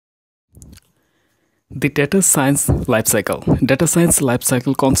The data science lifecycle. Data science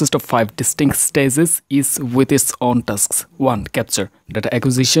lifecycle consists of 5 distinct stages, each with its own tasks. 1. Capture. Data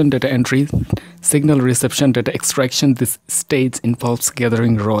acquisition, data entry, signal reception, data extraction. This stage involves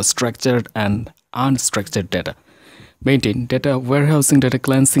gathering raw, structured, and unstructured data. Maintain. Data warehousing, data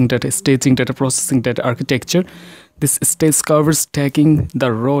cleansing, data staging, data processing, data architecture. This stage covers taking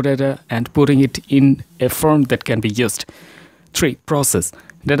the raw data and putting it in a form that can be used. 3. Process.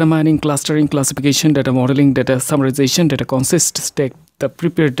 Data mining, clustering, classification, data modeling, data summarization. Data consists take the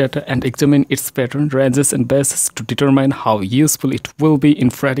prepared data and examine its pattern, ranges, and bases to determine how useful it will be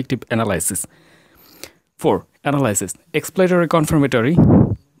in predictive analysis. 4. Analysis. Exploratory, confirmatory,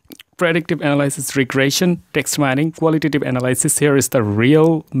 predictive analysis, regression, text mining, qualitative analysis. Here is the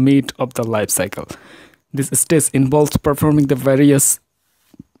real meat of the life cycle. This stage involves performing the various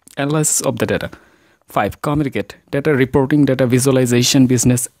analysis of the data. 5. Communicate. Data reporting, data visualization,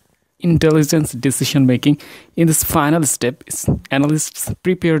 business intelligence, decision making. In this final step, analysts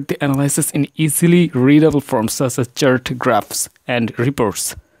prepare the analysis in easily readable forms such as chart, graphs, and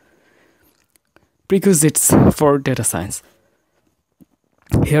reports. Prerequisites for data science.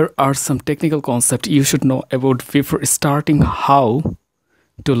 Here are some technical concepts you should know about before starting how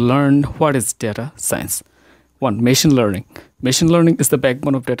to learn what is data science. 1. Machine learning. Machine learning is the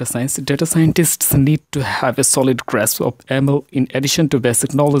backbone of data science. Data scientists need to have a solid grasp of ML in addition to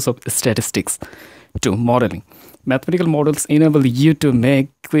basic knowledge of statistics. 2. Modeling. Mathematical models enable you to make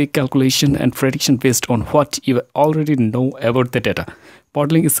quick calculation and prediction based on what you already know about the data.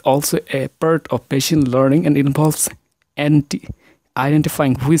 Modeling is also a part of machine learning and involves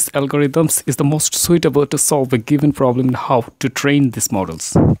identifying which algorithms is the most suitable to solve a given problem and how to train these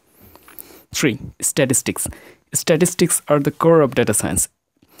models. 3. Statistics. Statistics are the core of data science.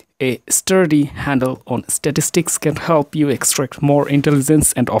 A sturdy handle on statistics can help you extract more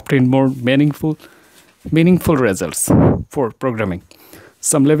intelligence and obtain more meaningful results. 4. Programming.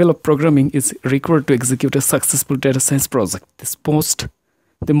 Some level of programming is required to execute a successful data science project.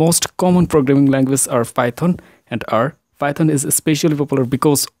 The most common programming languages are Python and R. Python is especially popular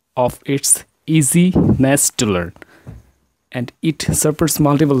because of its easiness to learn, and it supports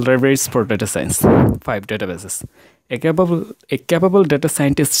multiple libraries for data science. 5. Databases. A capable data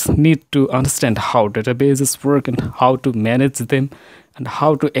scientists need to understand how databases work and how to manage them and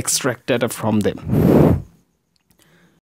how to extract data from them.